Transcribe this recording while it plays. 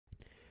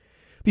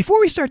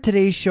Before we start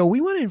today's show, we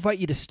want to invite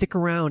you to stick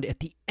around at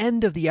the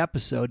end of the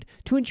episode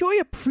to enjoy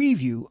a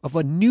preview of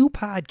a new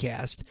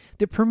podcast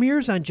that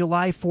premieres on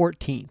July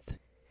 14th.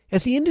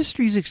 As the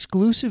industry's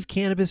exclusive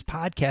cannabis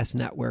podcast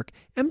network,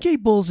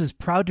 MJBulls is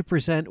proud to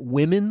present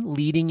Women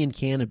Leading in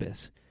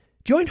Cannabis.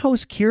 Join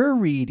host Kira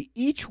Reed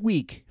each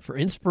week for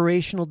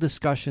inspirational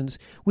discussions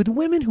with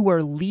women who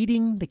are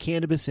leading the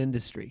cannabis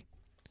industry.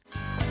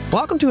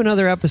 Welcome to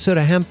another episode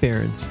of Hemp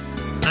Barons.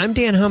 I'm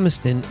Dan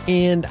Humiston,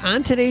 and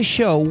on today's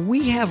show,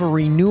 we have a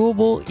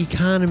renewable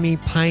economy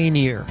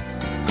pioneer.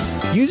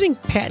 Using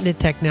patented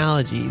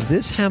technology,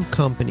 this hemp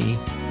company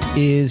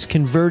is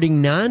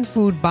converting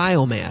non-food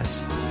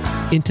biomass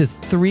into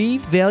 3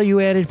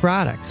 value-added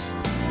products.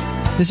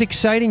 This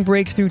exciting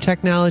breakthrough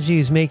technology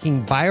is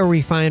making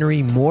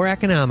biorefinery more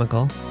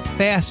economical,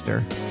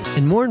 faster,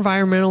 and more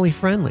environmentally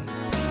friendly.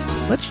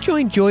 Let's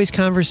join Joy's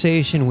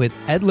conversation with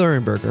Ed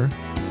Lehrburger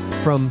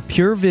from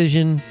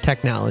Purevision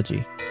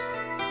Technology.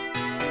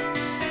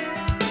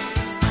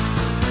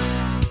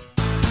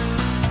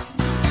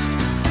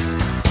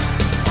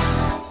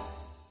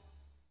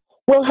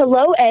 Well,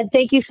 hello, Ed.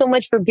 Thank you so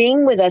much for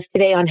being with us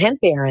today on Hemp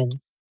Barons.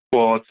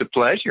 Well, it's a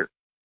pleasure.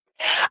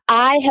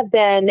 I have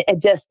been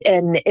just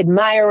an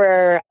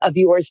admirer of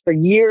yours for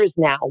years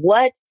now.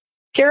 What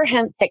Pure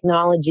Hemp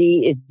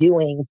Technology is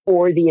doing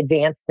for the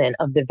advancement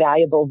of the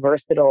valuable,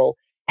 versatile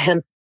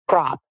hemp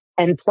crop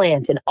and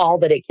plant and all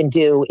that it can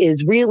do is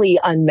really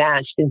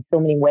unmatched in so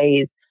many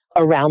ways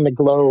around the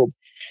globe.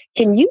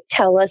 Can you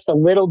tell us a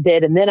little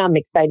bit, and then I'm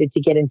excited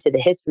to get into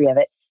the history of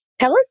it,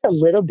 tell us a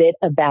little bit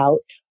about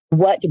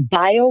what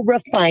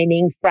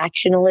biorefining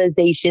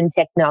fractionalization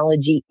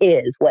technology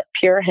is, what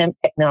Pure Hemp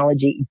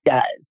Technology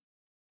does.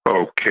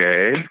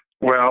 Okay.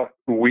 Well,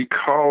 we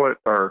call it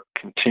our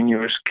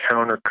continuous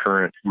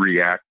countercurrent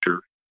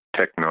reactor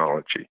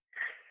technology.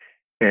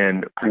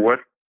 And what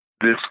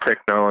this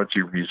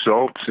technology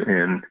results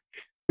in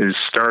is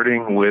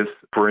starting with,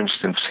 for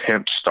instance,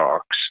 hemp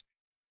stalks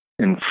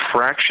and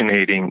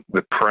fractionating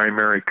the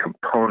primary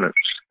components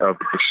of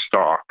the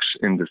stalks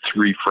into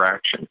 3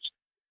 fractions.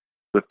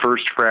 The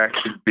first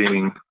fraction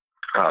being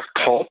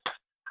pulp,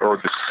 or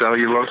the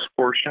cellulose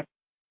portion.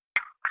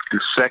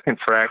 The second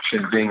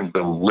fraction being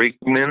the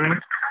lignin,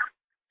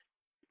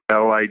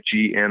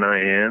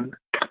 Lignin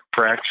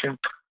fraction.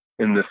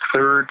 And the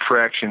third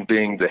fraction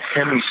being the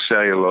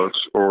hemicellulose,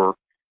 or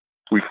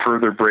we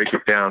further break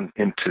it down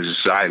into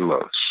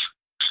xylose.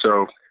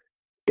 So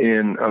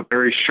in a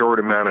very short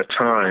amount of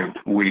time,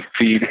 we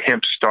feed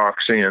hemp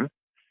stalks in,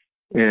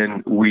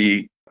 and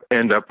we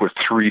end up with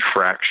 3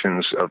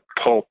 fractions of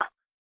pulp,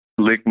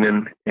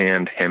 lignin,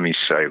 and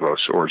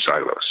hemicellulose or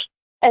xylose.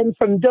 And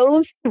from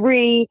those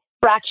 3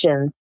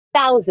 fractions,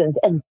 thousands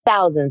and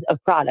thousands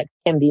of products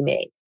can be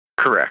made.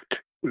 Correct.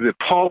 The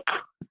pulp,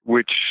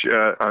 which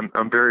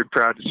I'm very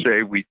proud to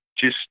say, we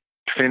just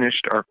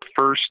finished our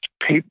first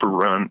paper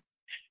run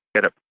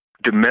at a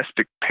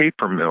domestic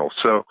paper mill.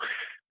 So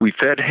we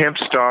fed hemp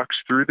stalks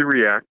through the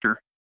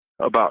reactor.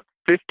 About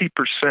 50%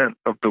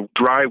 of the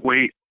dry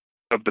weight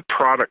of the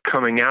product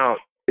coming out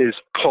is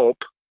pulp,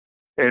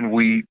 and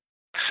we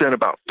sent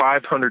about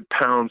 500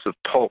 pounds of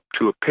pulp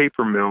to a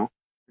paper mill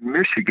in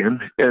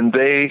Michigan, and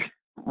they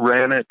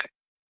ran it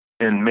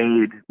and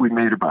we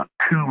made about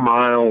 2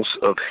 miles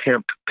of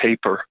hemp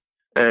paper.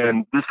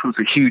 And this was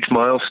a huge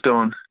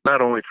milestone,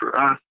 not only for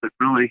us, but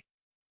really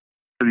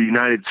for the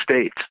United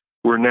States.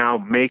 We're now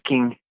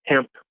making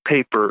hemp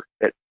paper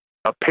at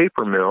a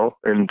paper mill,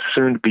 and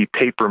soon to be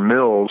paper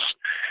mills,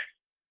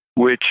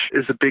 which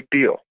is a big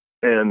deal.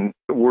 And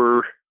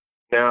we're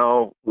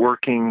now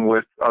working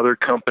with other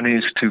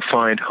companies to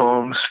find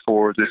homes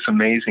for this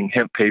amazing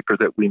hemp paper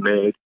that we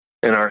made.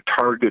 And our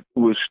target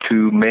was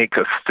to make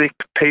a thick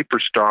paper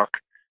stock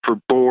for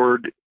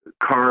board,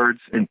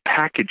 cards, and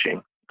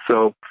packaging.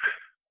 So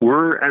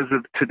we're, as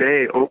of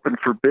today, open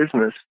for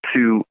business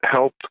to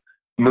help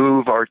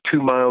move our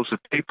 2 miles of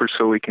paper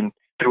so we can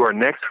do our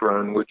next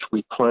run, which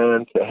we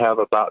plan to have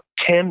about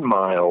 10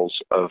 miles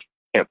of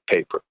hemp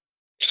paper.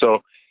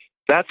 So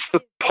that's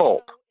the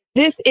pulp.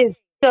 This is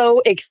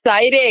so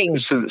exciting.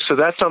 So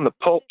that's on the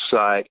pulp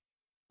side.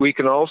 We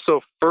can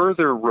also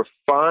further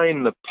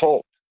refine the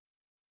pulp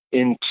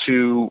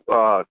into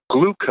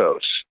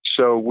glucose.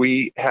 So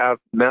we have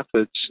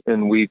methods,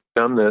 and we've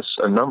done this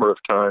a number of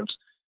times,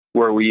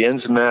 where we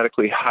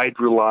enzymatically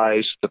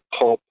hydrolyze the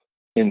pulp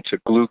into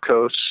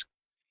glucose.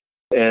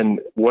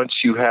 And once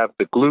you have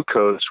the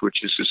glucose,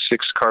 which is a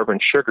 6-carbon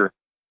sugar,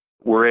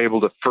 we're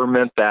able to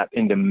ferment that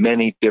into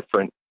many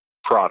different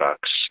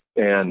products.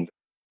 And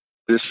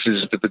this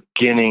is the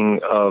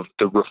beginning of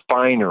the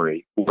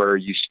refinery, where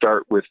you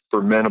start with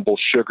fermentable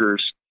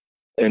sugars,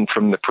 and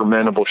from the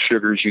fermentable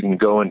sugars, you can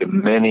go into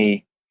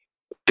many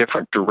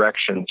different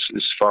directions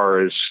as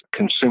far as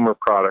consumer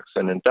products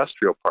and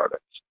industrial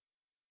products.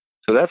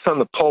 So that's on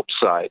the pulp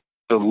side.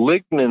 The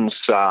lignin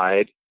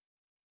side,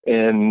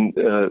 and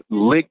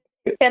let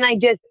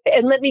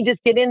me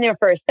just get in there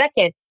for a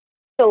second.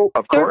 So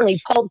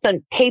certainly pulps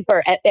and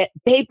paper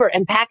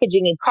and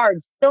packaging and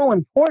cards, so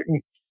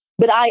important.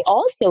 But I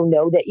also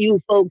know that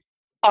you folks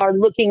are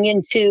looking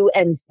into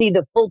and see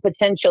the full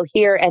potential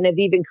here and have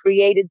even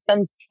created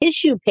some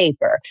tissue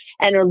paper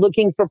and are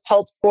looking for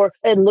pulp for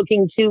and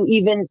looking to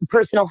even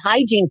personal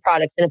hygiene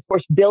products and, of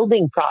course,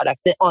 building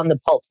products on the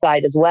pulp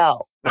side as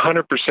well.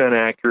 100%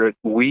 accurate.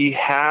 We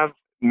have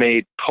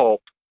made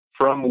pulp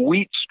from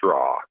wheat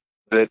straw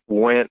that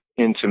went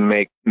into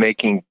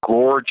making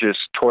gorgeous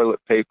toilet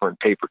paper and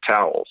paper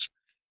towels.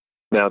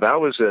 Now,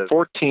 that was a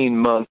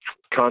 14-month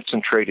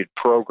concentrated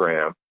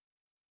program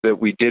that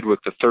we did with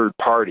the third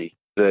party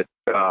that,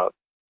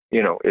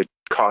 it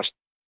cost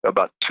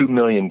about $2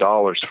 million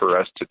for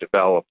us to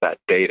develop that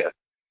data.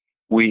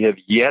 We have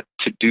yet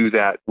to do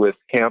that with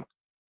hemp,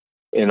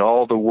 and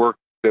all the work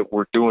that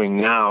we're doing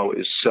now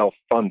is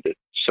self-funded.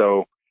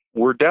 So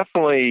we're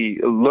definitely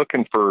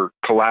looking for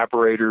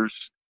collaborators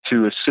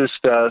to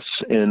assist us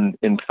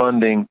in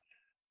funding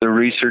the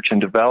research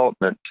and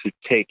development to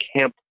take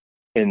hemp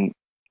and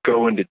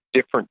go into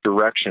different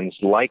directions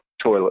like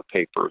toilet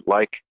paper,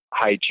 like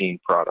hygiene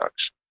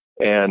products.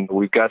 And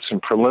we've got some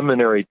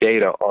preliminary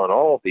data on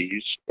all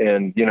these.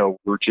 And,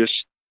 we're just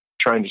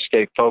trying to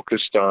stay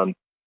focused on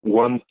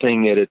one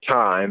thing at a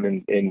time.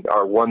 And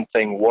our one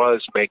thing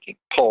was making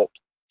pulp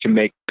to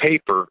make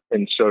paper.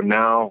 And so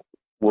now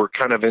we're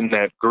kind of in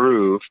that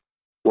groove.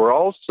 We're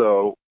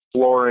also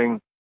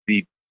exploring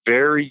the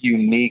very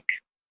unique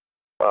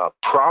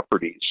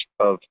properties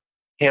of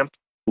hemp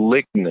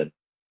lignin.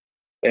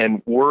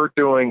 And we're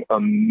doing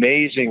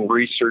amazing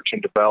research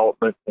and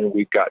development, and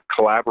we've got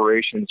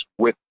collaborations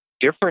with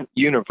different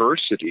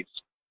universities,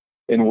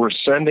 and we're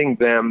sending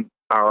them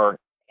our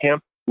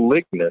hemp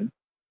lignin,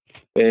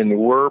 and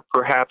we're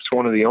perhaps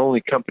one of the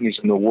only companies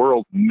in the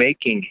world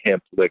making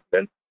hemp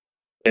lignin.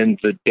 And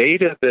the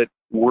data that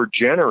we're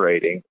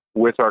generating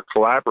with our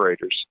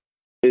collaborators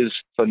is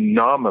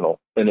phenomenal,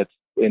 and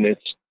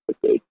it's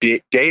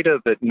data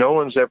that no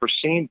one's ever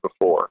seen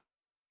before,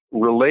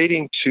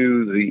 relating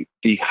to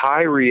the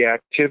high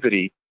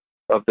reactivity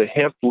of the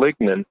hemp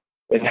lignin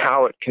and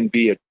how it can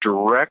be a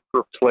direct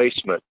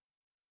replacement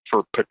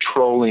for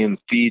petroleum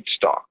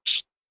feedstocks.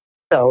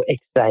 So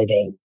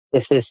exciting.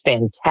 This is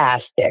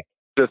fantastic.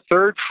 The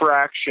third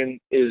fraction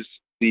is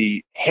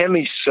the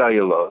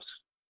hemicellulose,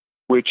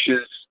 which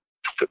is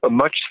a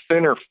much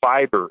thinner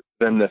fiber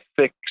than the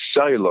thick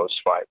cellulose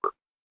fiber.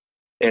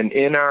 And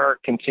in our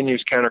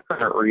continuous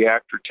countercurrent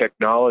reactor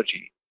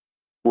technology,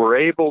 we're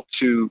able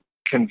to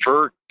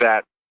convert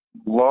that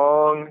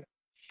long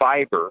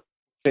fiber,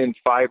 thin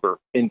fiber,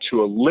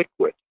 into a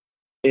liquid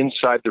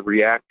inside the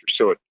reactor.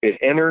 So it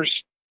enters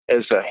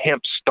as a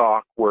hemp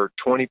stalk where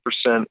 20%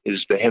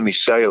 is the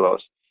hemicellulose,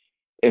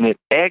 and it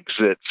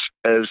exits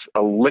as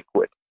a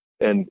liquid.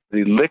 And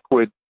the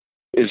liquid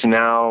is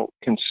now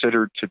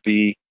considered to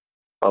be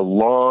a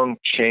long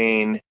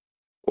chain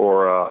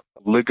or a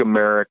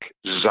oligomeric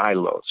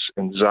xylose.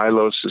 And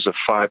xylose is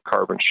a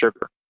 5-carbon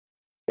sugar.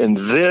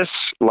 And this,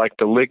 like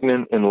the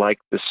lignin and like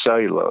the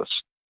cellulose,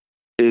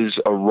 is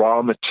a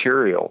raw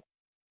material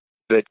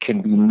that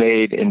can be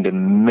made into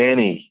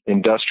many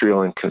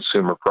industrial and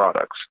consumer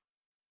products.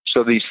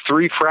 So these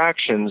three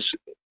fractions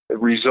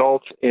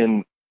result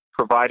in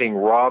providing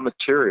raw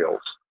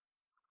materials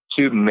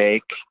to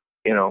make,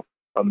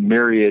 a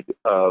myriad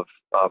of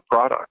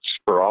products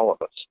for all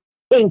of us,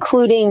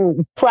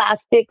 including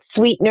plastics,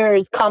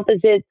 sweeteners,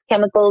 composites,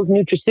 chemicals,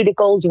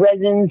 nutraceuticals,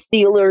 resins,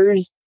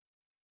 sealers,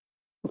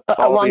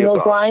 along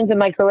those lines.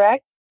 Am I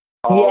correct?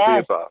 All the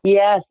above.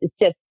 Yes, it's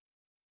just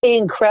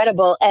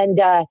incredible. And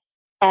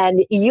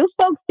you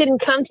folks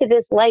didn't come to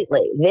this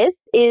lightly. This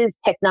is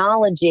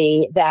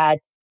technology that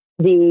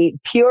the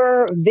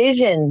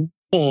Purevision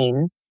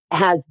team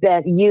has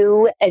been,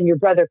 you and your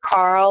brother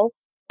Carl,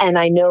 and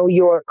I know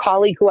your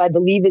colleague, who I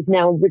believe is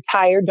now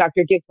retired,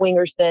 Dr. Dick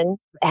Wingerson,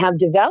 have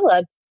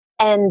developed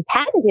and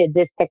patented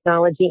this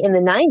technology in the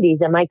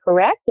 90s. Am I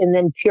correct? And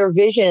then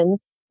Purevision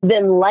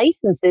then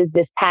licenses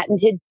this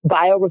patented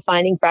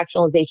biorefining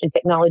fractionalization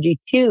technology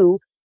to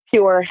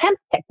Pure Hemp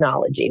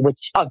Technology, which,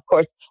 of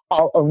course,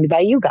 all owned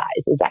by you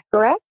guys. Is that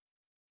correct?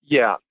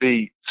 Yeah,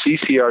 the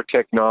CCR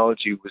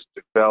technology was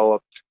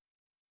developed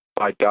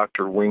by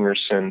Dr.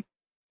 Wingerson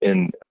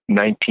in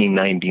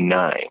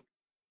 1999.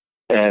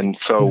 And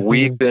so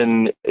we've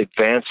been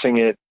advancing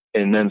it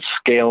and then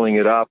scaling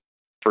it up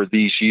for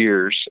these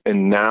years.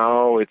 And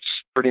now it's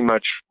pretty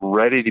much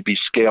ready to be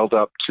scaled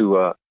up to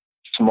a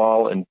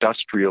small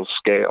industrial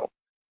scale.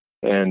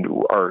 And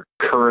our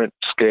current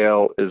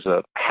scale is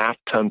a 0.5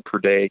 ton per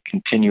day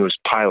continuous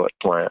pilot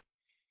plant.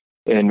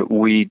 And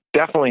we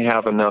definitely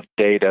have enough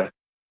data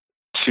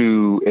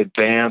to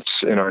advance,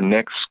 and our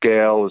next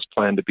scale is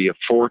planned to be a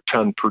 4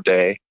 ton per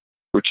day,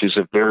 which is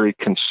a very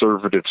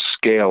conservative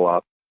scale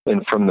up.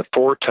 And from the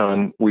 4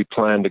 ton, we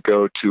plan to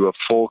go to a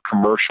full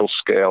commercial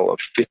scale of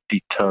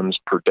 50 tons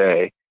per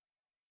day,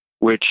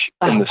 which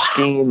in the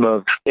scheme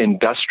of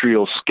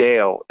industrial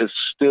scale is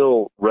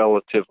still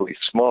relatively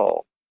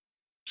small.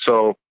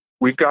 So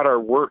we've got our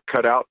work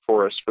cut out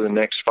for us for the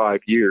next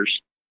 5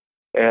 years.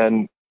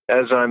 And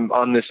as I'm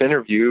on this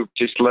interview,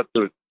 just let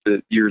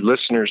your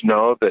listeners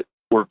know that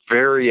we're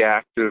very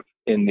active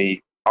in the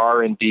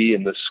R&D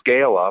and the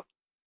scale up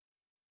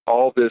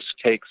all this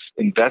takes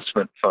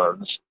investment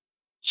funds.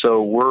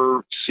 So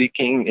we're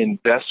seeking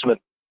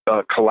investment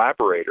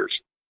collaborators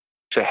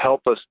to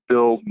help us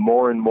build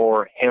more and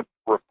more hemp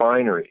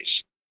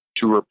refineries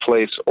to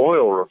replace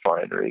oil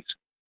refineries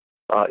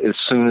as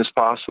soon as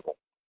possible.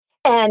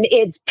 And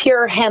it's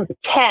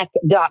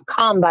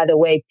purehemptech.com, by the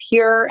way,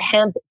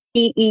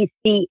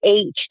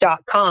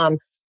 purehemp.com,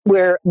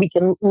 where we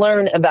can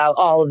learn about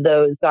all of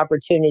those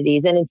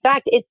opportunities. And in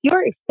fact, it's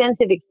your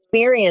extensive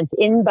experience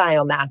in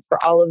biomass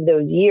for all of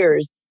those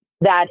years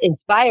that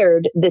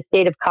inspired the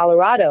state of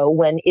Colorado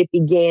when it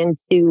began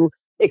to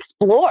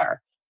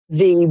explore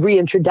the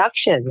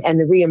reintroduction and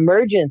the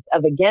reemergence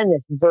of, again,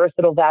 this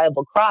versatile,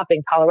 valuable crop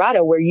in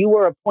Colorado, where you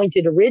were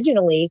appointed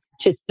originally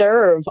to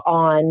serve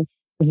on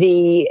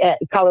the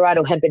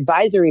Colorado Hemp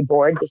Advisory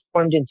Board. This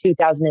formed in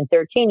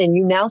 2013, and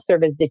you now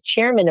serve as the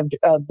chairman of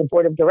the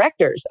board of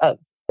directors of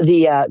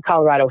the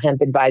Colorado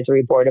Hemp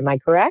Advisory Board. Am I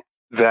correct?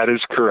 That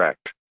is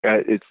correct.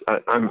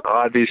 I'm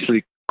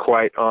obviously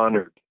quite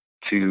honored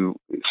to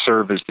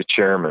serve as the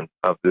chairman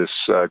of this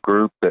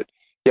group. That,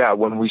 yeah,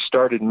 when we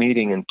started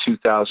meeting in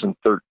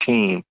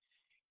 2013,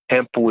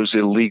 hemp was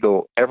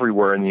illegal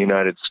everywhere in the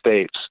United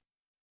States.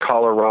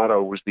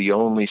 Colorado was the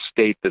only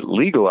state that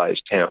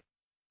legalized hemp,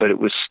 but it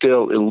was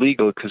still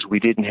illegal because we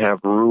didn't have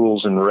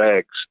rules and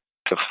regs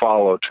to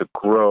follow to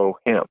grow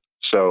hemp.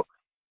 So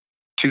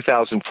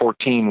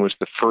 2014 was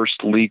the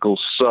first legal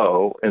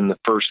sow and the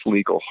first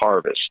legal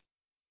harvest.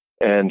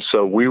 And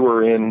so we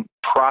were in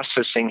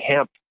processing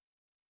hemp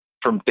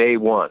from day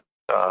one.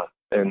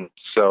 And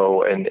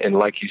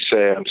like you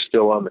say, I'm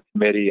still on the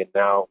committee and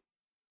now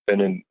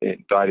been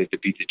invited to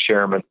be the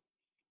chairman.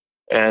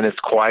 And it's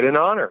quite an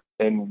honor,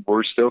 and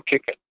we're still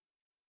kicking.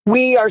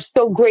 We are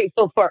so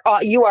grateful for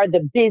you are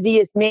the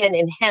busiest man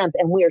in hemp,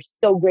 and we are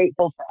so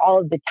grateful for all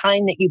of the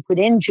time that you put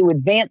in to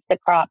advance the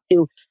crop,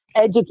 to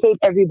educate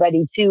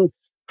everybody, to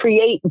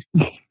create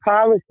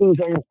policies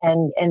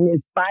and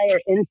inspire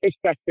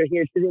infrastructure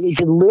here to really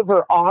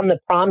deliver on the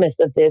promise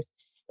of this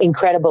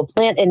incredible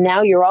plant. And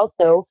now you're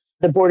also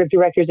the board of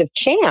directors of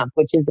CHAMP,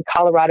 which is the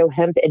Colorado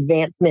Hemp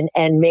Advancement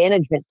and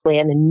Management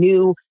Plan, a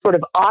new sort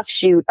of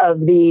offshoot of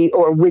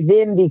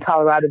within the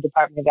Colorado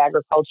Department of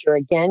Agriculture,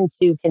 again,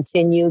 to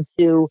continue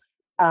to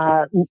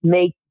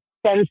make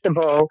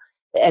sensible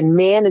and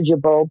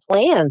manageable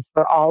plans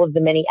for all of the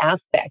many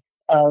aspects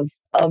of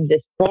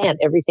this plant,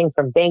 everything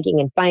from banking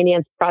and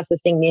finance,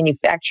 processing,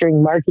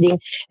 manufacturing, marketing.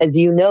 As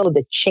you know,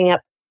 the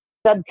CHAMP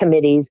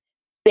subcommittees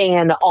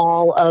span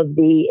all of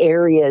the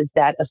areas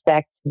that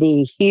affect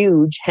the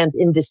huge hemp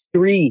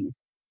industries,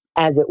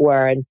 as it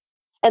were. And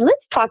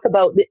let's talk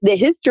about the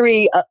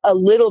history a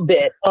little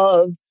bit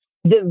of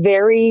the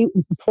very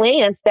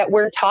plants that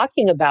we're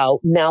talking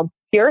about. Now,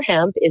 Pure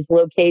Hemp is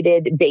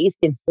based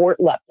in Fort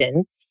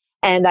Lupton.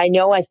 And I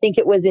think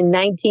it was in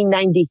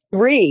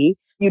 1993,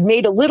 you'd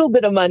made a little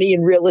bit of money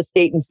in real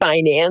estate and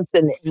finance,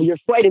 and you're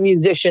quite a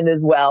musician as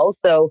well.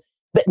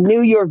 But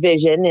knew your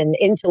vision, and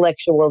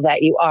intellectual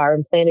that you are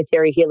and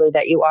planetary healer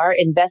that you are,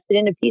 invested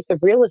in a piece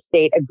of real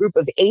estate, a group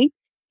of 8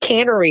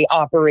 cannery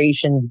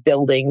operations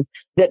buildings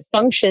that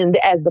functioned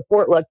as the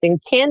Fort Lupton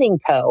Canning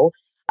Co.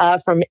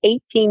 From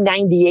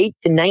 1898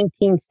 to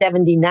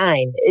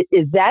 1979.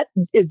 Is that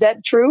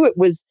true? It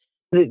was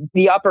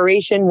the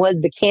operation was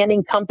the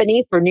canning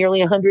company for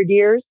nearly 100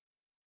 years?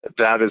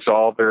 That is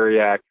all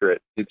very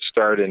accurate. It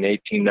started in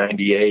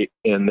 1898,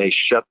 and they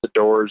shut the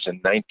doors in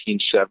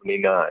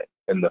 1979.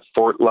 And the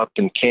Fort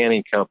Lupton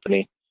Canning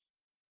Company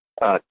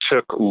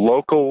took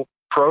local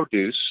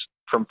produce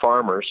from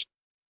farmers,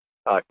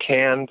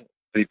 canned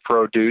the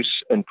produce,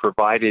 and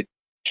provided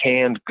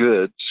canned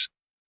goods,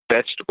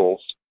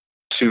 vegetables,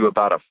 to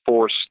about a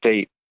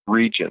 4-state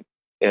region.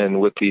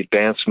 And with the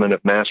advancement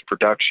of mass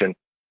production,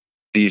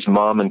 these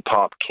mom and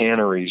pop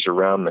canneries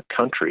around the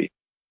country,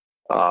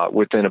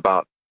 within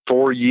about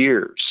 4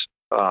 years,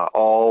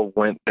 all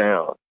went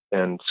down.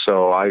 And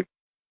so I,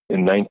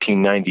 in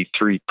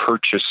 1993,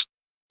 purchased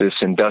this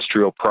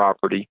industrial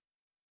property,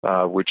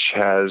 which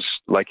has,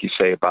 like you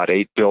say, about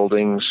 8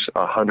 buildings,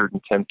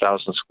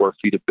 110,000 square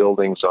feet of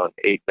buildings on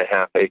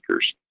 8.5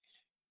 acres.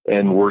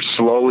 And we're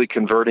slowly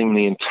converting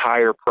the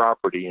entire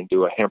property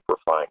into a hemp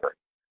refinery.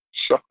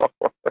 So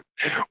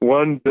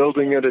one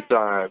building at a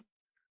time.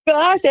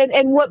 Gosh,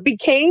 and what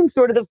became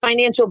sort of the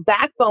financial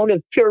backbone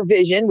of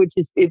Purevision, which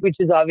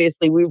is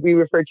obviously we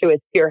refer to as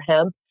Pure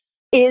Hemp,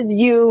 is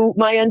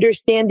my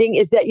understanding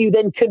is that you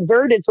then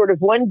converted sort of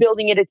one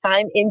building at a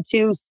time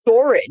into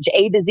storage,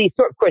 A to Z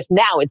store. Of course,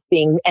 now it's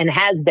being and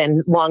has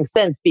been long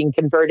since being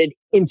converted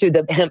into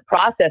the hemp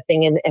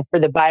processing and for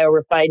the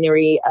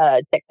biorefinery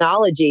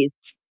technologies,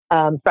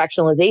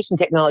 fractionalization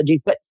technologies.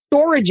 But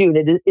storage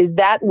unit, is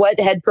that what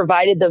had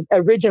provided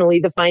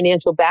originally the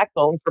financial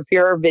backbone for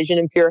Purevision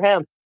and Pure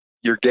Hemp?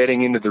 You're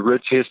getting into the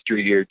rich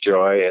history here,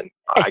 Joy, and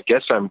I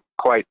guess I'm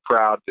quite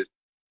proud to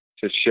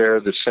share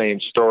the same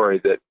story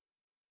that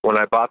when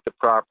I bought the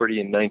property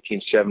in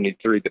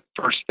 1973, the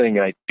first thing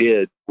I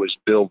did was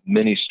build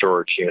mini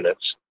storage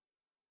units.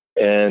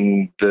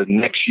 And the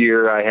next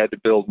year I had to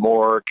build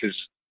more because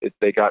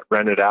they got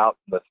rented out.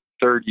 And the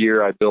third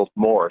year, I built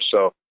more.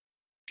 So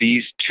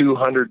these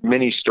 200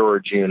 mini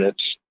storage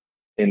units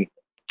and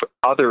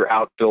other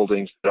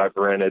outbuildings that I've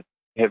rented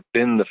have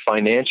been the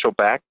financial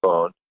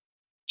backbone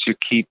to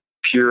keep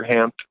Pure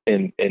Hemp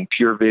and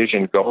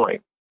Purevision going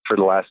for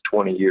the last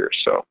 20 years.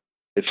 So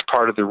it's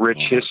part of the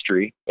rich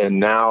history. And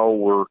now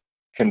we're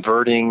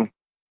converting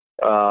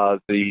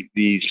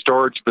the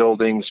storage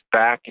buildings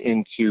back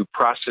into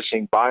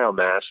processing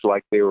biomass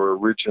like they were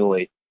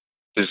originally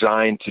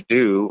designed to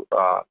do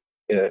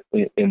in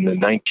the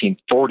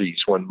 1940s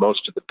when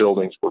most of the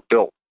buildings were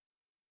built.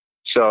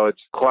 So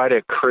it's quite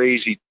a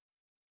crazy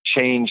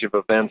change of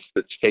events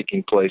that's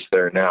taking place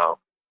there now.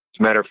 As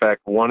a matter of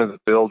fact, one of the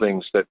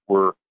buildings that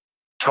we're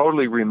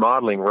totally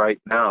remodeling right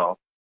now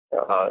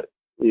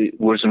it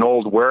was an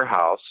old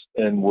warehouse,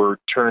 and we're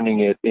turning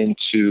it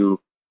into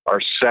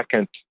our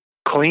second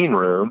clean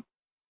room.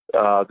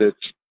 That's,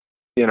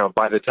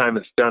 by the time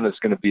it's done, it's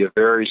going to be a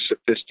very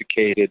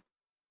sophisticated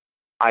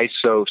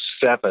ISO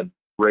 7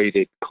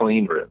 rated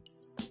clean room.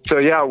 So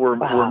yeah,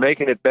 we're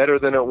making it better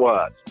than it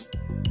was.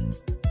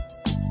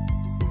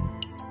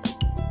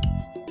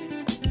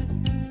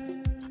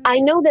 I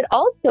know that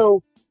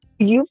also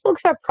you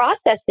folks are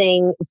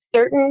processing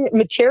certain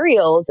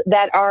materials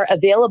that are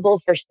available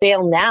for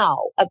sale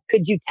now.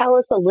 Could you tell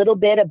us a little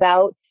bit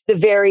about the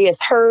various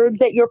herbs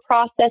that you're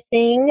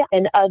processing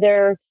and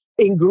other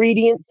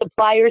ingredient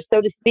suppliers,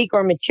 so to speak,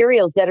 or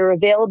materials that are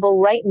available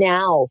right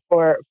now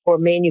for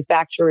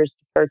manufacturers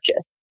to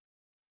purchase?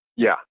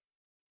 Yeah.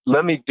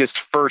 Let me just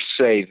first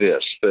say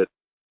this, that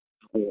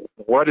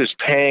what is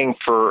paying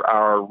for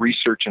our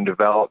research and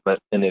development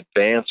and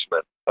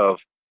advancement of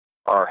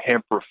our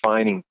hemp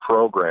refining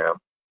program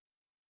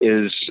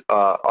is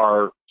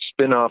our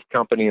spin-off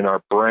company and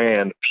our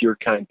brand,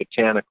 Purekind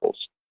Botanicals.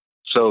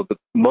 So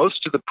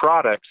most of the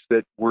products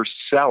that we're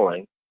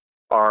selling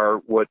are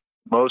what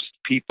most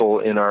people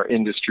in our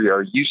industry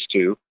are used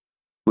to,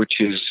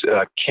 which is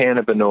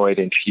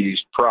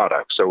cannabinoid-infused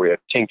products. So we have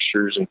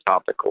tinctures and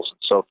topicals and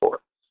so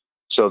forth.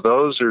 So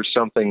those are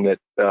something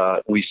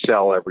that we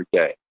sell every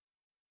day.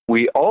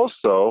 We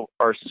also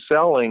are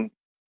selling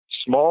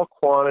small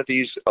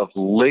quantities of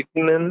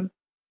lignin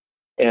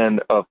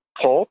and of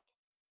pulp,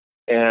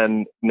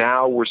 and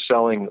now we're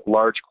selling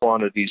large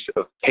quantities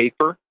of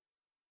paper,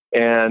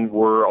 and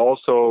we're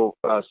also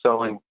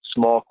selling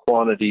small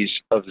quantities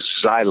of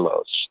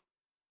xylose.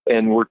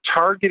 And we're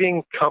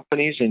targeting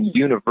companies and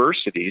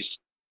universities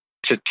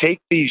to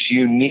take these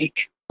unique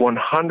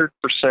 100%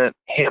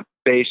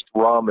 hemp-based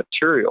raw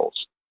materials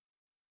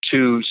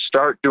to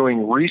start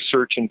doing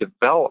research and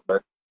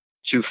development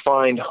to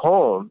find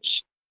homes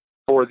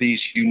for these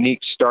unique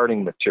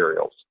starting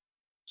materials.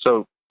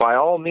 So by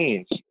all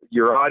means,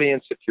 your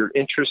audience, if you're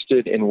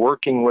interested in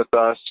working with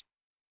us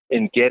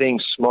in getting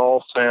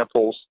small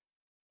samples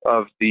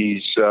of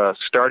these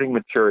starting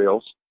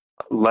materials,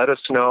 let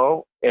us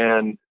know.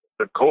 And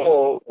the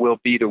goal will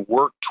be to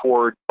work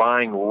toward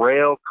buying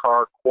rail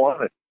car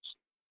quantities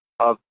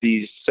of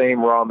these same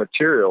raw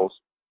materials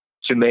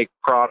to make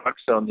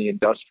products on the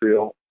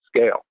industrial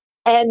scale.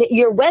 And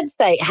your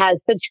website has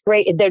such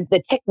great,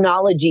 the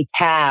technology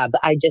tab,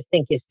 I just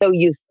think is so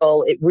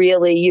useful. It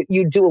really,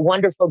 you do a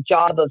wonderful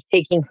job of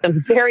taking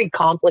some very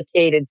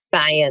complicated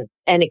science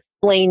and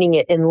explaining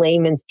it in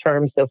layman's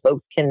terms so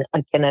folks can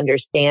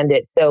understand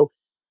it. So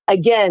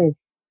again,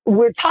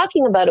 we're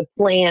talking about a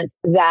plant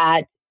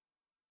that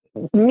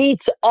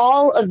meets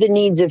all of the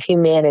needs of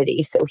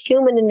humanity. So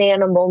human and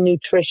animal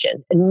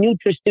nutrition,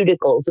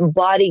 nutraceuticals,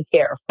 body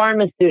care,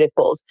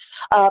 pharmaceuticals,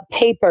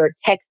 paper,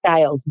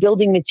 textiles,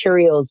 building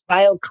materials,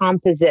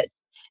 biocomposites,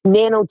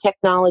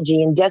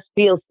 nanotechnology,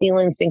 industrial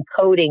sealants and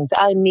coatings.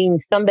 I mean,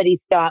 somebody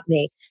stop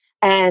me.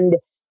 And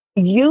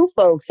you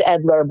folks at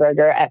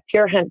Lehrburger, at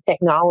Pure Hemp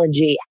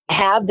Technology,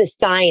 have the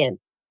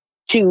science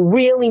to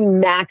really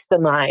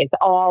maximize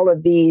all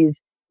of these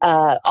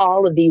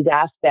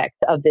aspects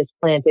of this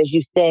plant, as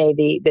you say,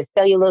 the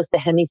cellulose, the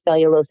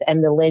hemicellulose,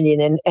 and the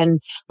lignin. And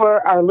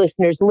for our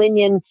listeners,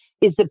 lignin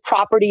is the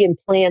property in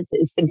plants,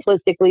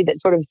 simplistically, that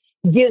sort of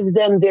gives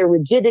them their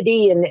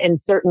rigidity and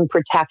certain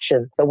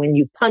protection. So when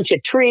you punch a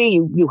tree,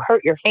 you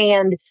hurt your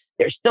hand.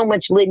 There's so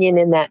much lignin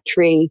in that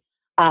tree.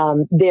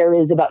 There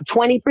is about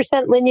 20%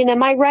 lignin.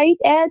 Am I right,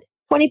 Ed?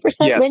 20%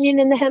 yes. Lignin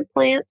in the hemp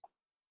plant?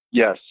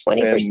 Yes.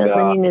 20%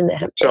 lignin in the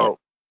hemp plant.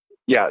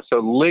 Yeah,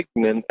 so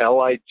lignin,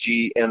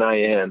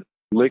 Lignin,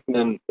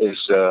 lignin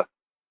is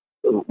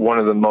one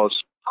of the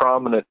most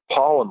prominent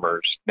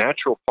polymers,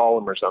 natural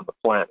polymers on the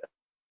planet.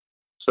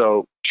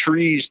 So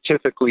trees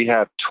typically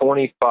have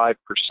 25%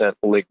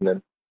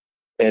 lignin,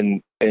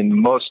 and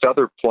most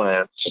other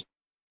plants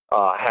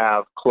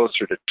have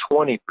closer to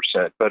 20%,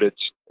 but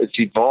it's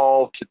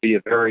evolved to be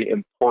a very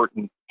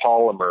important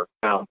polymer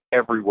found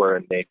everywhere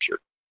in nature.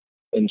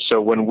 And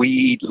so when we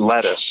eat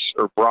lettuce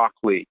or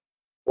broccoli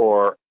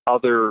or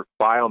other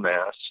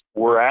biomass,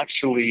 we're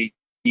actually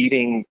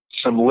eating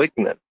some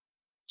lignin.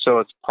 So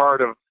it's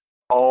part of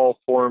all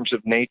forms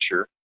of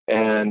nature,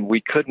 and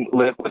we couldn't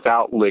live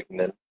without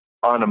lignin.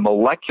 On a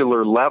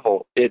molecular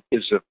level, it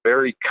is a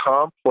very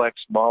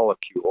complex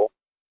molecule,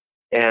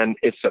 And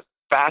it's a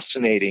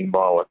fascinating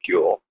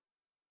molecule.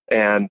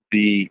 And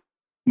the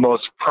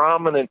most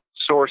prominent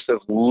source of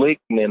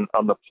lignin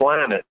on the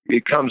planet,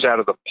 it comes out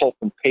of the pulp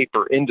and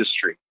paper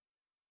industry.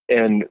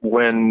 And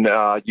when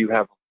you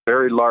have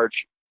very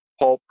large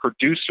pulp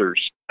producers,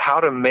 how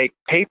to make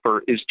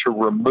paper is to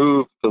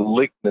remove the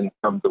lignin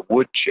from the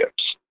wood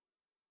chips.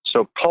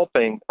 So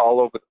pulping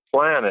all over the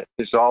planet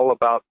is all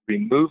about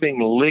removing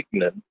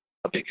lignin,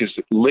 because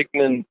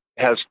lignin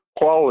has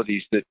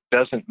qualities that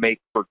doesn't make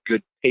for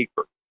good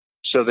paper.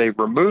 So they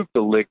remove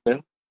the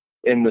lignin,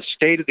 and the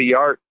state of the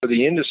art for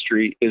the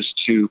industry is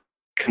to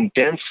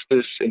condense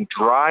this and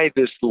dry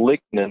this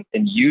lignin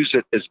and use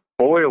it as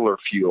boiler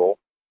fuel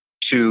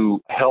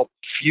to help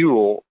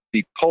fuel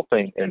the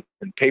pulping and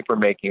paper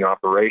making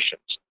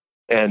operations.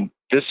 And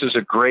this is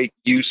a great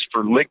use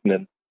for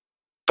lignin,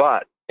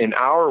 but in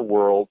our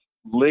world,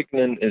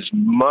 lignin is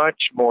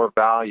much more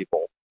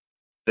valuable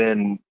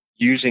than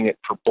using it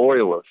for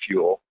boiler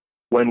fuel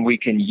when we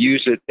can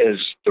use it as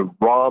the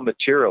raw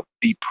material,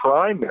 the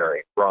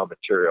primary raw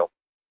material,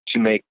 to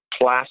make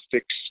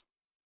plastics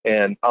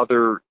and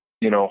other,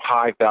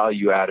 high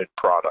value added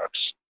products.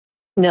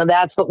 No,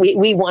 that's what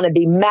we want to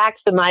be,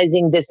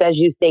 maximizing this, as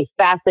you say,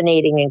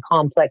 fascinating and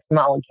complex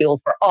molecule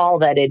for all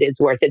that it is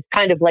worth. It's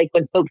kind of like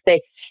when folks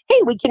say,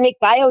 hey, we can make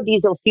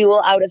biodiesel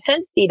fuel out of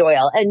hemp seed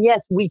oil. And yes,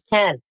 we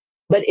can,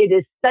 but it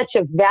is such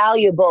a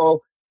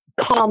valuable,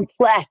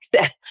 complex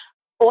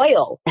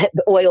oil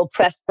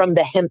pressed from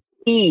the hemp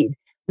seed,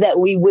 that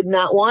we would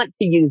not want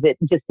to use it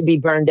just to be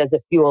burned as a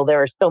fuel.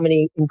 There are so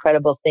many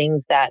incredible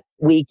things that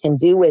we can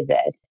do with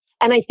it.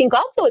 And I think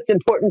also it's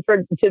important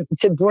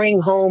to bring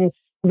home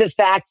the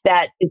fact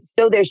that,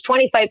 so there's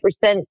 25%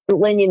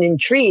 lignin in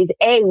trees.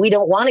 We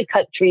don't want to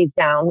cut trees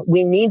down.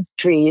 We need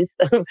trees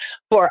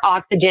for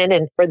oxygen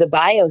and for the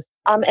bios.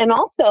 And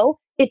also,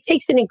 it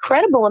takes an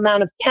incredible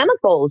amount of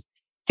chemicals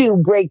to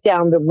break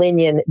down the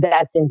lignin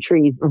that's in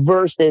trees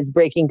versus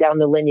breaking down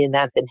the lignin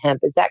that's in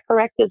hemp. Is that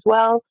correct as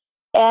well,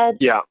 Ed?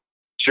 Yeah.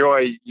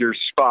 Joy, you're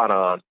spot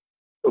on.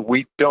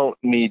 We don't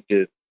need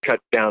to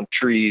cut down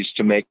trees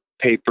to make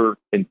paper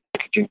and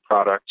packaging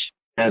products.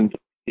 And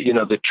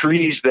the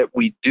trees that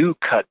we do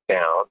cut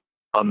down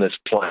on this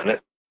planet,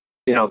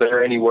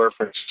 they're anywhere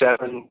from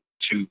 7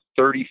 to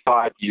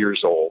 35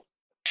 years old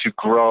to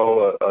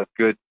grow a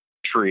good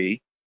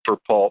tree for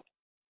pulp.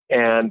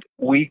 And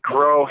we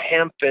grow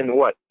hemp in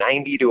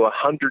 90 to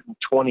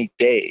 120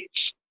 days.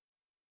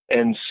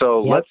 And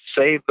so let's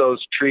save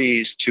those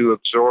trees to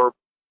absorb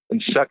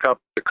and suck up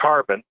the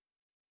carbon.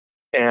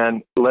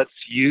 And let's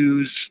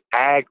use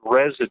ag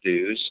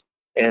residues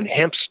and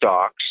hemp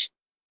stalks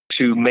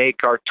to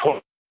make our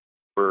toilet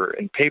paper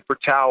and paper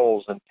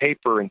towels and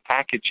paper and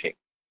packaging.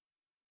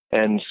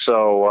 And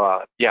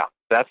so,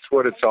 that's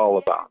what it's all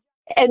about.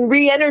 And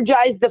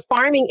re-energize the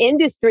farming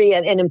industry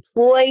and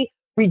employ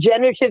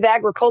regenerative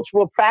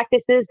agricultural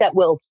practices that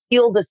will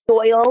heal the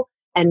soil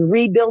and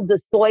rebuild the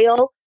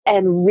soil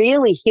and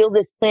really heal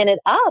this planet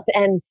up.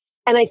 And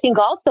I think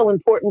also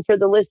important for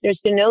the listeners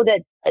to know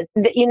that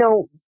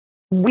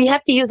we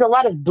have to use a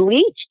lot of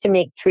bleach to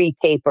make tree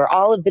paper.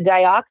 All of the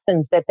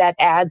dioxins that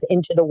adds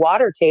into the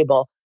water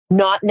table,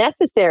 not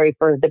necessary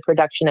for the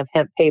production of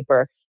hemp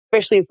paper,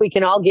 especially if we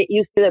can all get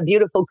used to the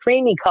beautiful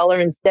creamy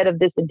color instead of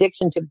this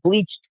addiction to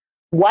bleached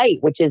white,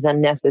 which is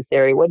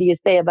unnecessary. What do you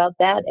say about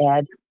that,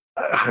 Ed?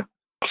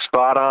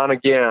 Spot on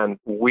again.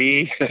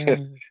 We,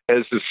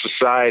 as a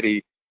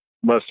society,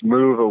 must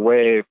move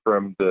away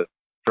from the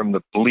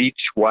bleach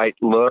white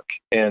look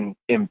and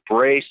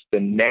embrace the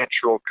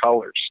natural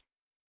colors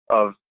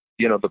of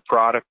the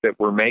product that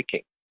we're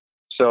making.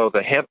 So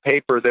the hemp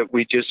paper that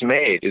we just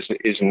made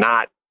is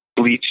not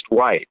bleached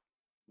white.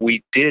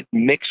 We did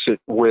mix it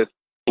with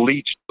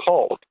bleached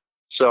pulp,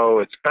 so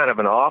it's kind of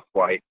an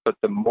off-white, but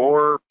the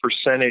more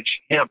percentage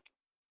hemp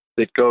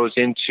that goes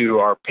into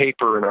our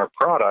paper and our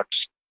products,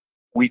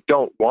 we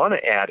don't want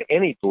to add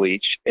any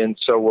bleach, and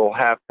so we'll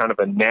have kind of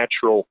a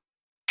natural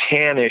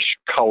tannish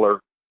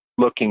color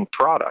looking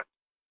product.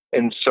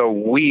 And so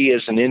we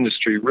as an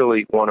industry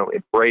really want to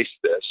embrace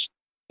this.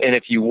 And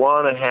if you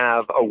want to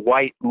have a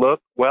white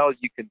look, well,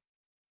 you can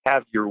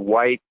have your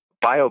white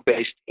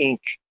bio-based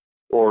ink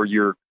or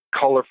your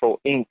colorful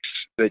inks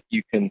that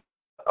you can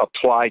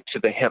apply to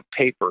the hemp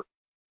paper,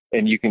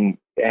 and you can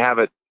have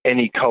it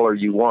any color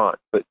you want.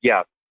 But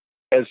yeah,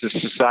 as a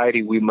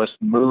society, we must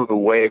move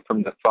away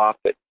from the thought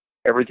that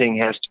everything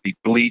has to be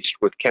bleached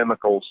with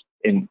chemicals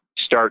and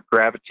start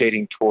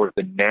gravitating toward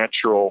the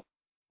natural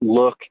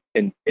look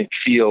and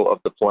feel of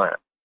the plant.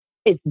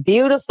 It's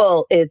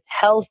beautiful. It's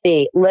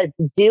healthy. Let's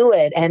do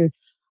it. And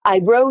I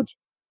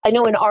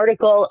know an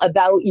article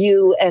about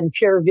you and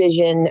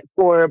Purevision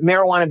for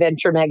Marijuana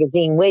Venture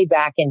magazine way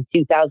back in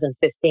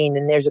 2015.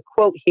 And there's a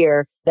quote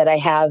here that I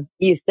have.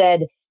 You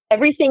said,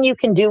 everything you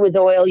can do with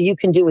oil, you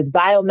can do with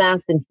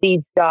biomass and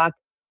feedstock.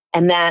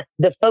 And that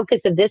the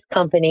focus of this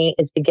company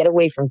is to get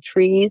away from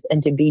trees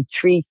and to be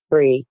tree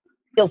free.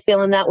 Still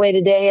feeling that way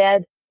today,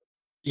 Ed?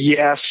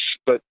 Yes,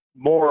 but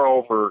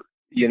moreover,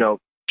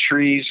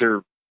 trees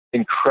are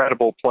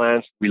incredible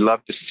plants. We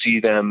love to see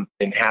them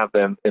and have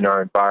them in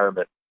our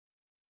environment.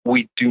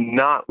 We do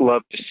not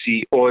love to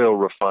see oil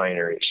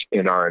refineries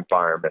in our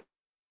environment.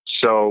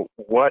 So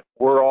what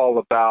we're all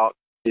about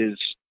is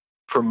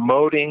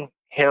promoting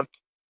hemp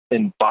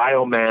and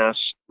biomass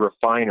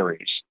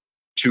refineries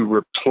to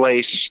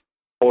replace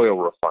oil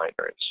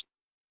refineries.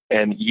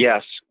 And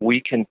yes,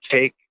 we can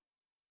take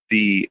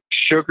the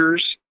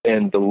sugars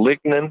and the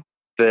lignin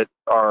that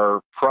are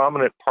a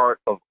prominent part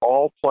of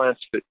all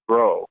plants that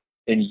grow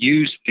and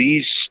use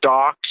these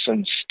stalks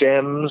and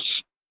stems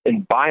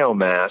and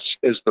biomass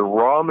as the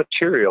raw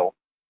material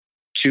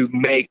to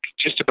make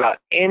just about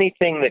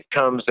anything that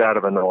comes out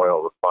of an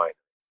oil refinery.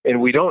 And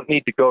we don't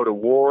need to go to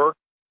war.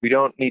 We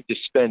don't need to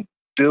spend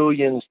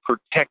billions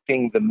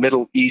protecting the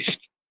Middle East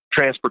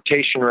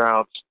transportation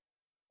routes.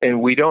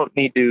 And we don't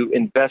need to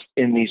invest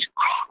in these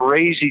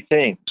crazy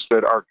things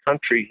that our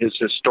country has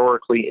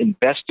historically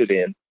invested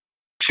in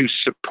to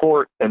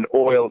support an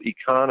oil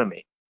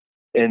economy.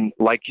 And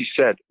like you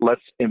said,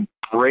 let's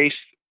embrace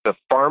the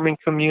farming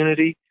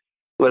community.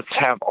 Let's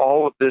have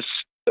all of this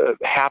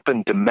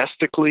happen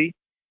domestically.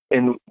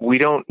 And we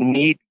don't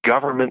need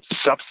government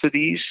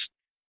subsidies.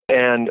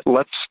 And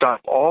let's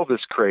stop all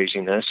this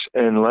craziness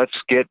and let's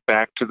get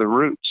back to the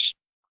roots.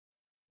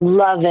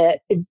 Love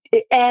it.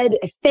 Ed,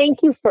 thank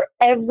you for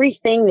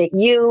everything that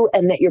you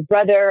and that your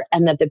brother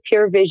and that the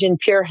Purevision,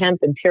 Pure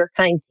Hemp, and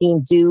Purekind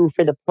team do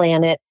for the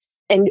planet.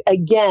 And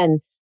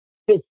again,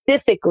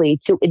 specifically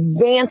to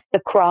advance the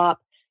crop,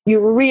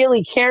 you're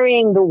really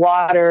carrying the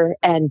water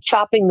and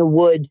chopping the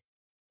wood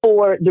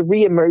for the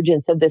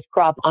reemergence of this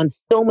crop on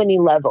so many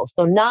levels.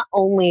 So not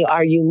only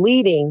are you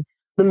leading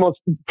the most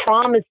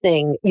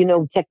promising,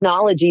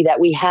 technology that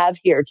we have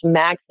here to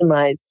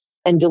maximize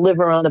and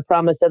deliver on the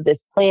promise of this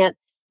plant,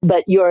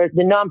 but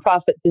the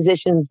nonprofit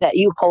positions that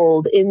you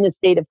hold in the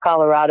state of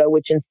Colorado,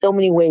 which in so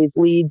many ways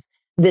leads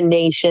the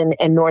nation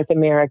and North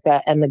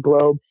America and the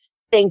globe.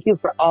 Thank you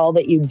for all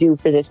that you do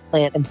for this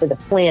plant and for the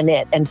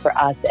planet and for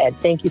us, Ed.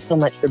 Thank you so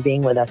much for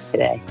being with us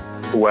today.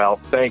 Well,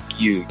 thank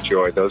you,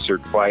 Joy. Those are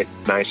quite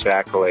nice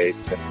accolades,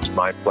 and it's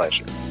my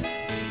pleasure.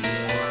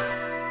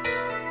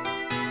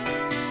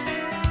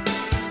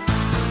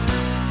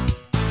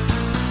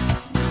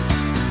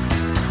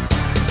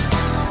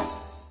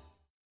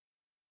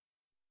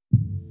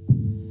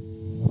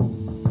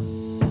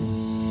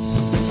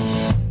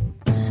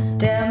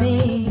 Tell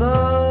me,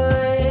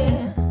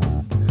 boy,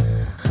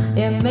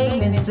 you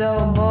make me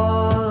so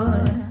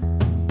bored.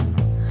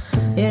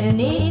 You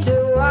need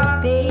to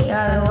walk the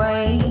other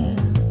way.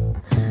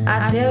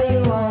 I tell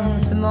you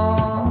once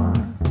more.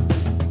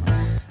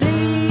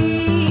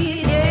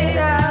 Please get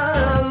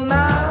out of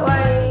my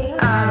way.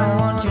 I don't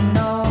want you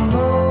no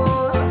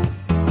more.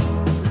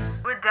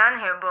 We're done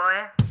here,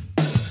 boy.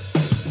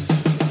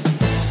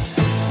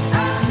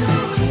 I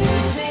know you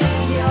think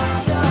you're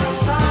so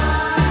fine,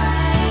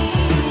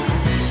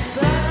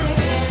 but you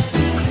can't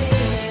see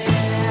it.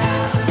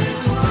 I've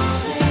been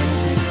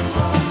wanting to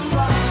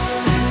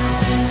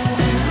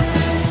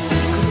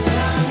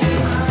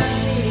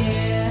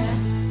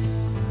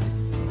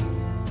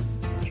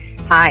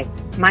Hi,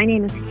 my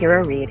name is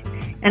Kira Reed,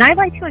 and I'd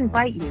like to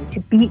invite you to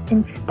be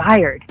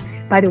inspired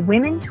by the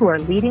women who are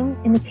leading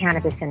in the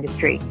cannabis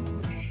industry.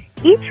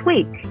 Each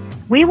week,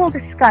 we will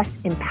discuss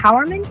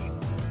empowerment,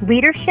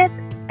 leadership,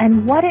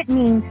 and what it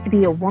means to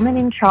be a woman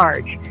in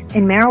charge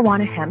in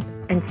marijuana, hemp,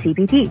 and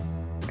CBD.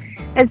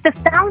 As the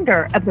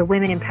founder of the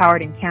Women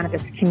Empowered in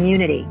Cannabis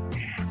community,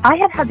 I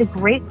have had the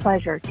great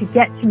pleasure to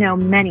get to know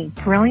many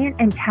brilliant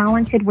and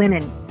talented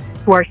women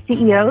who are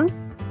CEOs,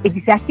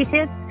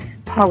 executives,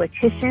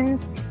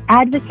 politicians,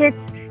 advocates,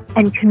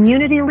 and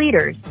community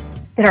leaders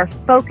that are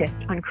focused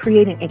on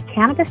creating a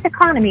cannabis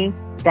economy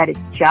that is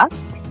just,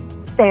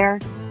 fair,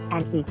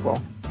 and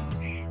equal.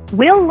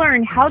 We'll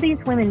learn how these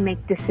women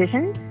make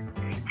decisions,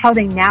 how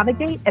they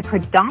navigate a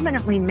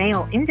predominantly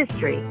male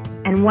industry,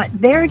 and what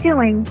they're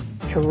doing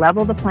to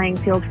level the playing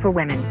field for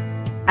women.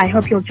 I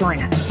hope you'll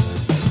join us.